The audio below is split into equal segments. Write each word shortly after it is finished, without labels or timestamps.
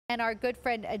And our good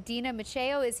friend Adina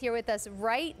Macheo is here with us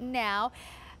right now.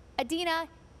 Adina,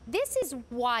 this is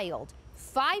wild.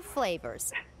 5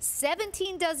 flavors,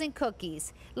 17 dozen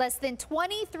cookies, less than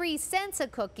 23 cents a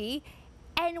cookie.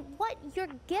 And what you're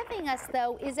giving us,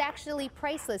 though, is actually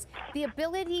priceless. The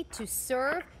ability to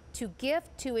serve, to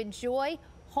gift, to enjoy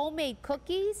homemade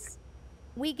cookies.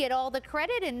 We get all the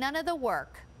credit and none of the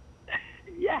work.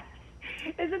 Yes.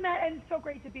 Isn't that, and so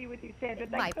great to be with you, Sandra.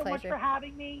 Thanks so much for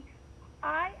having me.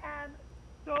 I am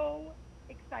so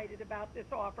excited about this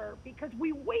offer because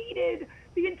we waited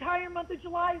the entire month of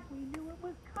July. We knew it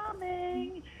was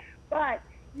coming, but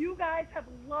you guys have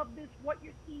loved this. What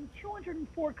you're seeing,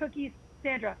 204 cookies.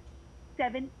 Sandra,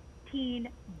 17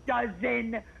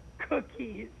 dozen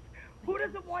cookies. Who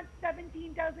doesn't want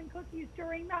 17 dozen cookies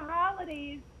during the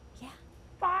holidays? Yeah.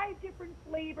 5 different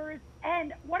flavors.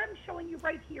 And what I'm showing you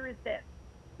right here is this.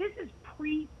 This is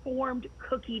pre-formed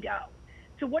cookie dough.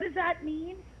 So what does that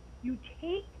mean? You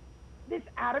take this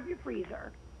out of your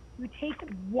freezer. You take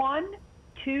 1,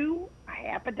 2, a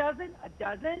half a dozen,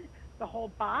 the whole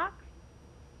box.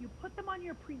 You put them on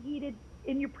your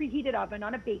preheated oven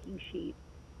on a baking sheet.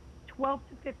 12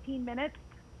 to 15 minutes.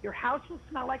 Your house will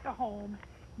smell like a home.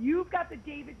 You've got the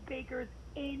David's Bakers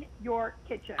in your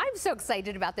kitchen. I'm so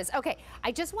excited about this. Okay,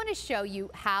 I just want to show you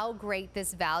how great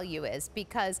this value is,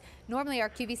 because normally our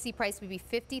QVC price would be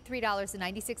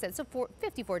 $53.96, so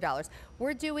 $54.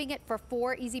 We're doing it for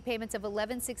 4 easy payments of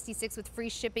 $11.66 with free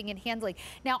shipping and handling.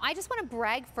 Now, I just want to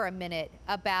brag for a minute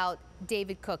about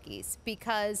David Cookies,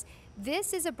 because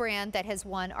this is a brand that has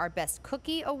won our Best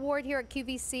Cookie Award here at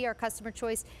QVC, our Customer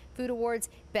Choice Food Awards,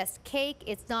 Best Cake.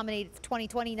 It's nominated for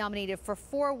 2020, nominated for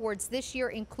 4 awards this year,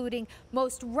 including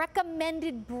Most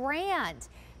Recommended Brand.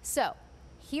 So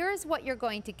here's what you're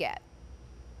going to get.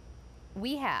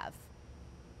 We have,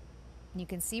 you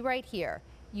can see right here,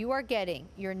 you are getting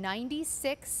your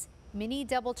 96 mini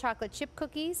double chocolate chip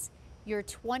cookies, your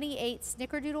 28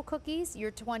 snickerdoodle cookies,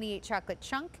 your 28 chocolate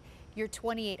chunk, your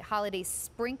 28 holiday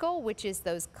sprinkle, which is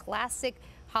those classic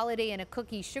holiday in a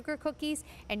cookie sugar cookies,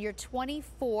 and your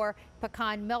 24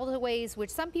 pecan meltaways, which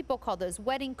some people call those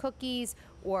wedding cookies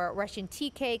or Russian tea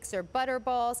cakes or butter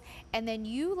balls. And then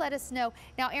you let us know.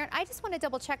 Now, Aaron, I just want to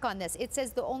double check on this. It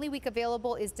says the only week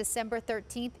available is December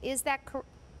 13th. Is that correct?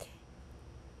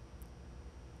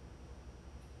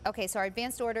 Okay, so our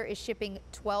advanced order is shipping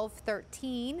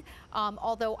 12/13,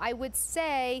 although I would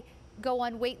say go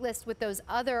on wait list with those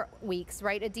other weeks,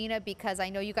 right, Adina? Because I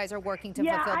know you guys are working to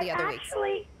fulfill the other weeks.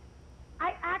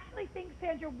 I actually think,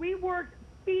 Sandra, we worked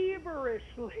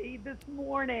feverishly this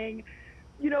morning,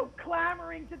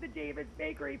 clamoring to the David's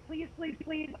Bakery, please, please,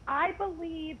 please. I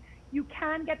believe you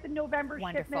can get the November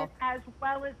shipment as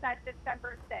well as that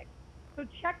December 6th. So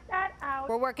check that out.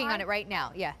 We're working on it right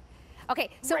now, yeah.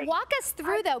 Okay, so walk us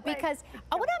through, though, because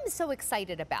what I'm so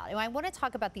excited about, and I want to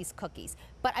talk about these cookies,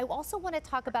 but I also want to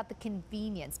talk about the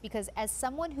convenience, because as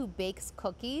someone who bakes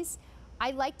cookies,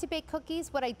 I like to bake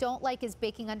cookies. What I don't like is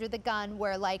baking under the gun,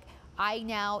 where like I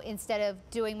now, instead of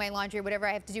doing my laundry or whatever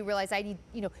I have to do, realize I need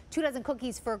 2 dozen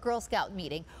cookies for a Girl Scout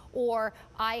meeting, or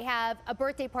I have a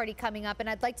birthday party coming up and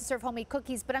I'd like to serve homemade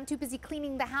cookies, but I'm too busy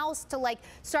cleaning the house to like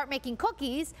start making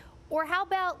cookies. Or how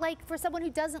about like for someone who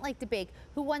doesn't like to bake,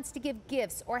 who wants to give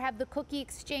gifts or have the cookie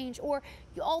exchange, or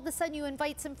all of a sudden you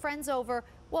invite some friends over.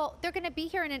 Well, they're going to be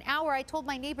here in an hour. I told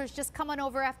my neighbors, just come on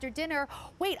over after dinner.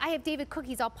 Wait, I have David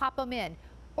cookies. I'll pop them in.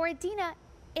 Or Adina,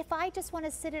 if I just want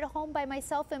to sit at home by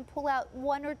myself and pull out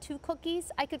 1 or 2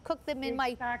 cookies, I could cook them in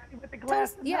my with the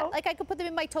glass like I could put them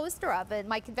in my toaster oven,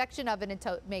 my convection oven,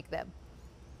 and make them.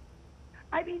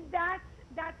 I mean, that's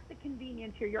the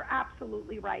convenience here. You're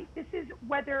absolutely right. This is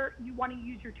whether you want to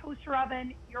use your toaster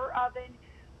oven, your oven,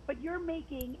 but you're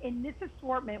making, in this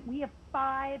assortment, we have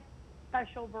 5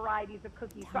 special varieties of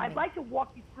cookies. So I'd like to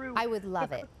walk you through the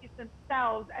cookies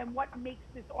themselves and what makes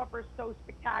this offer so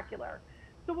spectacular.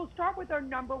 So we'll start with our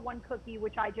 #1 cookie,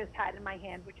 which I just had in my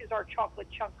hand, which is our chocolate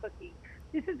chunk cookie.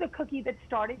 This is a cookie that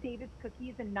started David's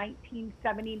Cookies in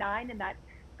 1979 in that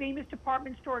famous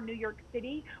department store in New York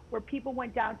City, where people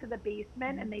went down to the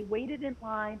basement and they waited in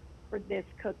line for this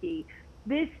cookie.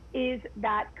 This is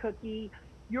that cookie.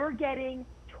 You're getting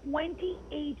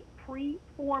 28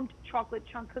 pre-formed chocolate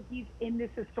chunk cookies in this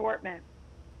assortment.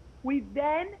 We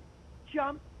then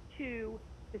jump to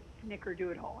the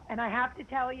snickerdoodle. And I have to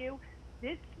tell you,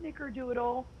 this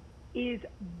snickerdoodle is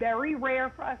very rare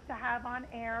for us to have on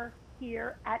air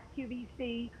here at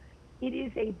QVC. It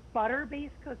is a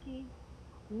butter-based cookie,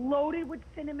 loaded with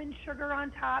cinnamon sugar on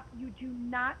top. You do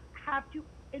not have to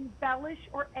embellish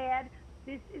or add.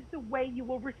 This is the way you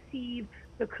will receive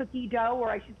the cookie dough, or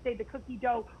I should say the cookie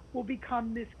dough will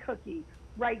become this cookie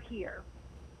right here.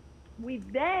 We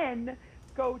then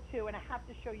go to, and I have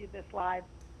to show you this live,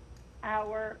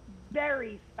 our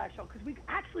very special, because we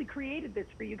actually created this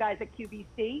for you guys at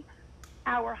QVC,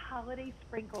 our holiday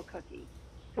sprinkle cookie.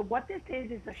 So what this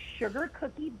is a sugar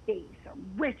cookie base, a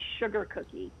rich sugar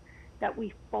cookie that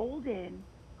we fold in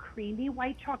creamy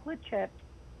white chocolate chips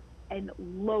and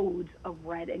loads of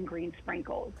red and green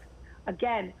sprinkles.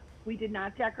 Again, we did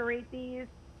not decorate these.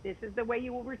 This is the way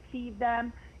you will receive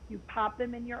them. You pop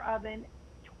them in your oven,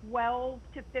 12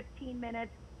 to 15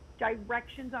 minutes,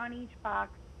 directions on each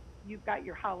box. You've got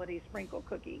your holiday sprinkle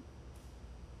cookie.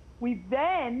 We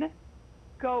then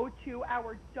go to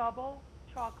our double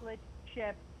chocolate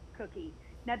chip cookie.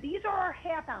 Now, these are our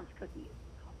half-ounce cookies.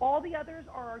 All the others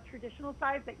are our traditional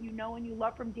size that you know and you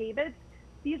love from David's.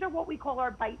 These are what we call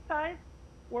our bite size,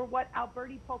 or what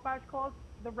Alberti Popage calls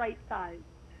the right size,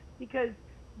 because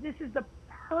this is the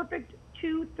perfect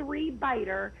 2-3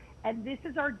 biter, and this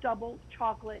is our double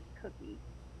chocolate cookie.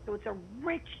 So it's a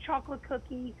rich chocolate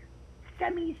cookie,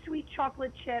 semi-sweet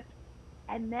chocolate chips,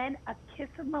 and then a kiss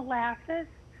of molasses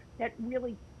that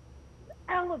really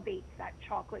elevates that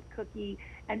chocolate cookie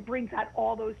and brings out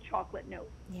all those chocolate notes.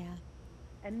 Yeah.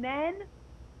 And then,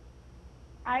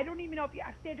 I don't even know if you,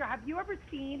 Sandra, have you ever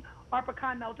seen our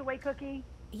pecan melt-away cookie?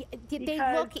 Yeah, they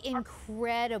look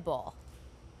incredible.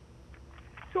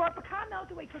 So our pecan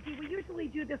melt-away cookie, we usually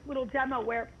do this little demo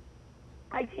where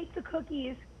I take the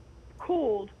cookies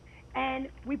cooled and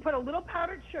we put a little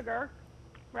powdered sugar,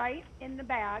 right, in the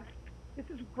bag. This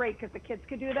is great because the kids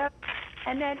could do this.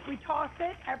 And then we toss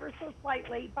it ever so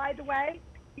slightly. By the way,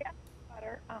 yes,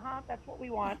 butter, that's what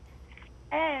we want.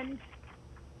 And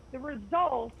the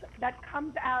result that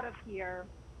comes out of here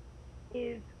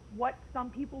is what some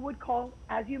people would call,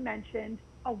 as you mentioned,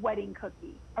 a wedding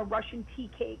cookie, a Russian tea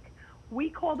cake. We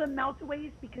call them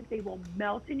melt-aways because they will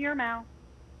melt in your mouth.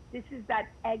 This is that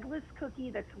eggless cookie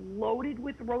that's loaded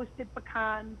with roasted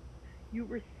pecans. You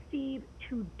receive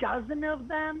 24 of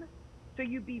them, so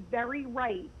you'd be very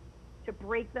right to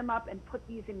break them up and put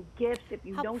these in gifts if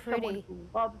you know someone who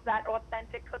loves that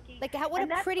authentic cookie. Like, what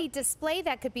a pretty display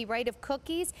that could be, right, of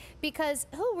cookies, because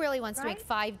who really wants to make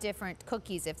 5 different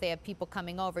cookies if they have people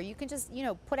coming over? You can just, you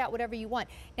know, put out whatever you want.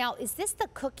 Now, is this the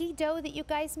cookie dough that you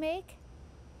guys make?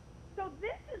 So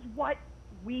this is what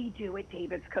we do at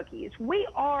David's Cookies. We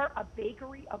are a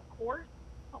bakery, of course,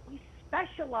 but we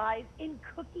specialize in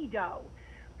cookie dough.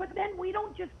 But then we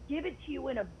don't just give it to you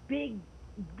in a big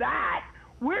vat.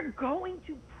 We're going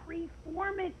to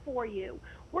pre-form it for you.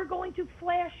 We're going to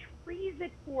flash freeze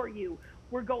it for you.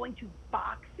 We're going to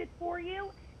box it for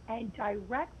you. And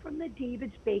direct from the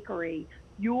David's Bakery,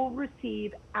 you'll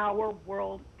receive our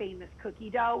world famous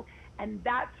cookie dough. And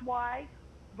that's why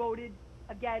voted,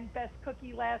 again, best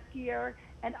cookie last year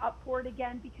and up for it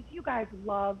again, because you guys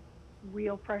love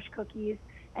real fresh cookies.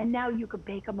 And now you can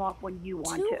bake them off when you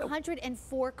want to.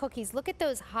 204 cookies. Look at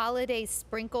those holiday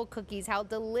sprinkle cookies, how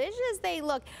delicious they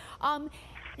look. Now,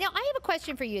 I have a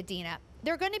question for you, Adina.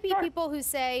 There are going to be people who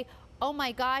say, oh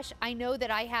my gosh, I know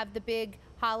that I have the big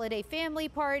holiday family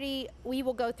party. We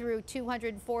will go through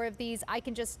 204 of these. I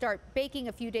can just start baking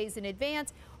a few days in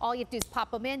advance. All you have to do is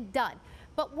pop them in, done.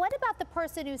 But what about the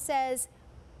person who says,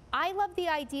 I love the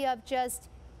idea of just,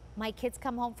 my kids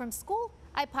come home from school,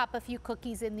 I pop a few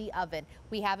cookies in the oven.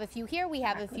 We have a few here, we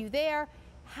have a few there.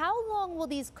 How long will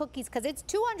these cookies, because it's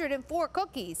 204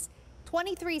 cookies,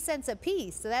 23 cents a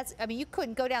piece. So that's, I mean, you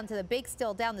couldn't go down to the bake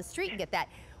still down the street and get that.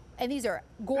 And these are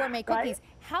gourmet cookies.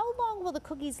 How long will the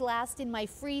cookies last in my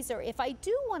freezer if I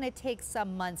do want to take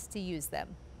some months to use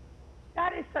them?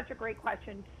 That is such a great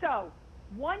question. So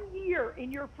 1 year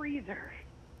in your freezer,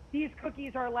 these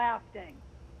cookies are lasting.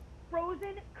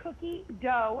 Frozen cookie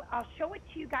dough, I'll show it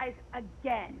to you guys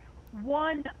again.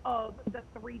 One of the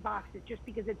 3 boxes, just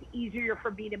because it's easier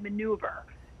for me to maneuver.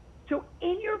 So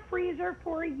in your freezer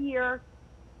for a year,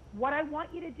 what I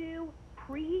want you to do,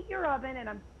 preheat your oven, and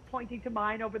I'm pointing to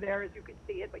mine over there as you can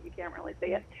see it, but you can't really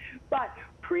see it. But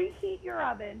preheat your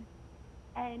oven,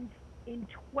 and in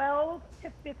 12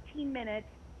 to 15 minutes,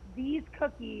 these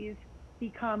cookies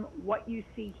become what you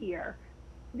see here.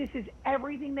 This is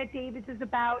everything that David's is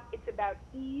about. It's about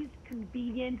ease,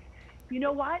 convenience. You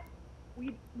know what?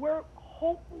 We're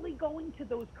hopefully going to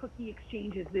those cookie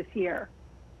exchanges this year.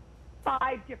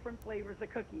 5 different flavors of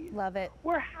cookies. Love it.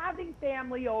 We're having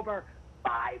family over.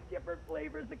 5 different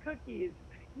flavors of cookies.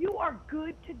 You are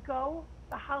good to go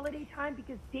the holiday time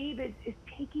because David's is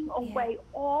taking away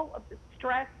all of the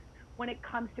stress when it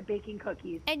comes to baking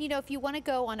cookies. And you know, if you want to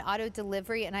go on auto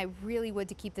delivery, and I really would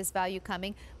to keep this value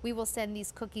coming, we will send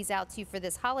these cookies out to you for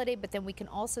this holiday, but then we can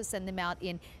also send them out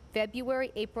in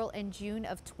February, April, and June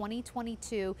of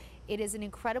 2022. It is an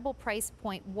incredible price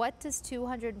point. What does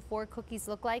 204 cookies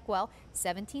look like? Well,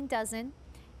 17 dozen.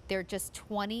 They're just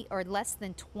 20 or less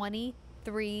than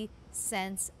 23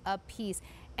 cents a piece.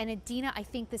 And Adina, I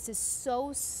think this is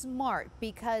so smart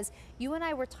because you and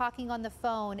I were talking on the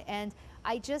phone, and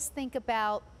I just think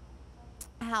about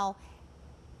how,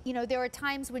 you know, there are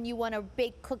times when you want to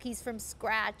bake cookies from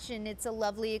scratch and it's a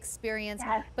lovely experience,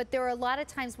 Yes. but there are a lot of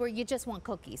times where you just want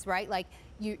cookies, right? Like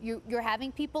you're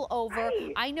having people over.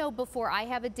 Right. I know before I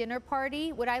have a dinner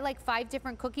party, would I like 5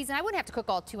 different cookies? And I wouldn't have to cook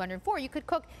all 204. You could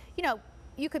cook, you know,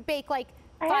 you could bake like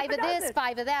 5 of this,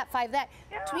 5 of that, 5 of that.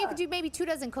 Yeah. So you could do maybe 2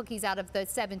 dozen cookies out of the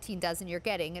 17 dozen you're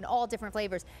getting, and all different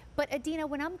flavors. But Adina,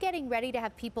 when I'm getting ready to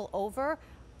have people over,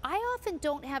 I often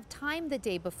don't have time the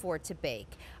day before to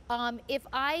bake. If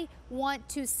I want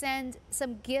to send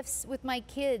some gifts with my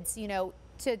kids, you know,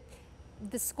 to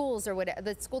the schools or whatever,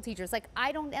 the school teachers, like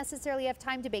I don't necessarily have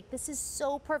time to bake. This is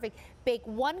so perfect. Bake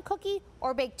 1 cookie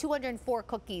or bake 204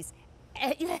 cookies.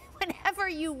 Whenever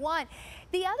you want.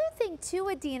 The other thing too,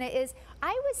 Adina, is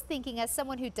I was thinking, as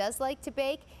someone who does like to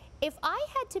bake, if I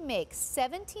had to make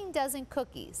 17 dozen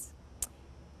cookies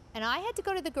and I had to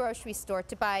go to the grocery store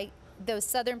to buy those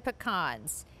southern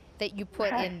pecans that you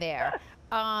put in there,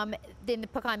 then the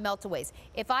pecan meltaways.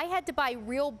 If I had to buy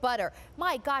real butter,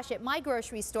 my gosh, at my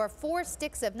grocery store, 4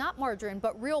 sticks of not margarine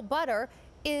but real butter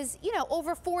is, you know,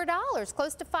 over $4,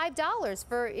 close to $5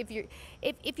 for if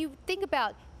you think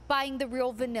about buying the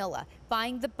real vanilla,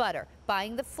 buying the butter,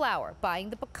 buying the flour, buying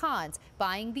the pecans,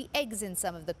 buying the eggs in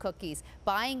some of the cookies,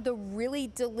 buying the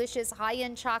really delicious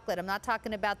high-end chocolate. I'm not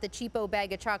talking about the cheapo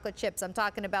bag of chocolate chips. I'm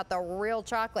talking about the real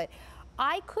chocolate.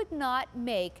 I could not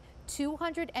make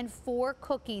 204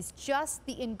 cookies, just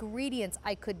the ingredients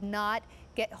I could not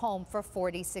get home for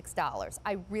 $46.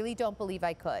 I really don't believe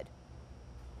I could.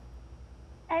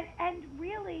 And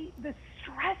really the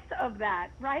stress of that,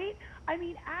 right? I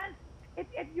mean,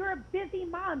 if you're a busy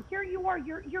mom, here you are,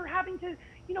 you're having to,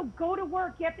 you know, go to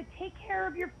work, you have to take care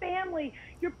of your family,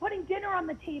 you're putting dinner on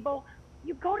the table,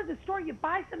 you go to the store, you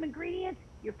buy some ingredients,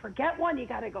 you forget one, you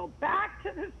got to go back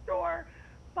to the store,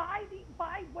 buy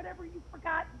whatever you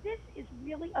forgot. This is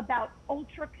really about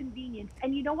ultra convenience.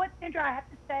 And you know what, Sandra, I have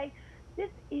to say, this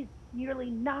is nearly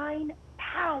 9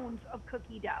 pounds of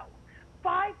cookie dough,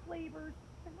 5 flavors,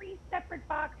 3 separate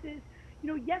boxes. You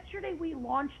know, yesterday we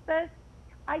launched this.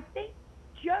 I think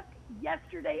just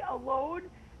yesterday alone,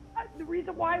 the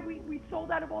reason why we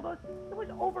sold out of all those, it was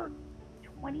over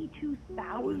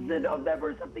 22,000 of them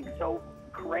or something so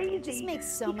crazy. It just makes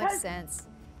so much sense.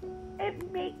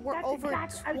 We're over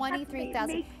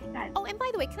 23,000. Oh, and by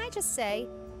the way, can I just say,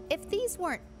 if these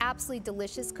weren't absolutely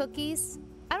delicious cookies,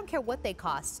 I don't care what they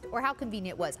cost or how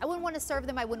convenient it was. I wouldn't want to serve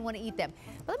them. I wouldn't want to eat them.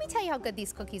 But let me tell you how good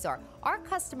these cookies are. Our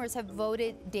customers have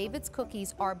voted David's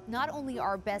Cookies are not only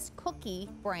our best cookie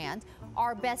brand,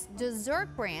 our best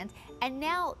dessert brand, and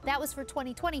now that was for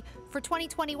 2020. For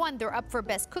 2021, they're up for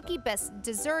best cookie, best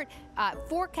dessert,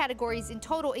 4 categories in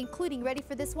total, including, ready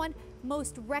for this one,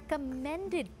 most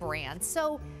recommended brand.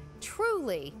 So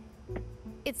truly,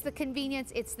 it's the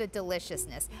convenience, it's the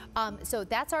deliciousness. So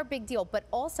that's our big deal. But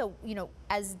also, you know,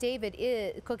 as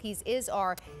Cookies is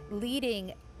our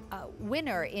leading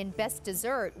winner in best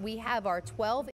dessert, we have our 12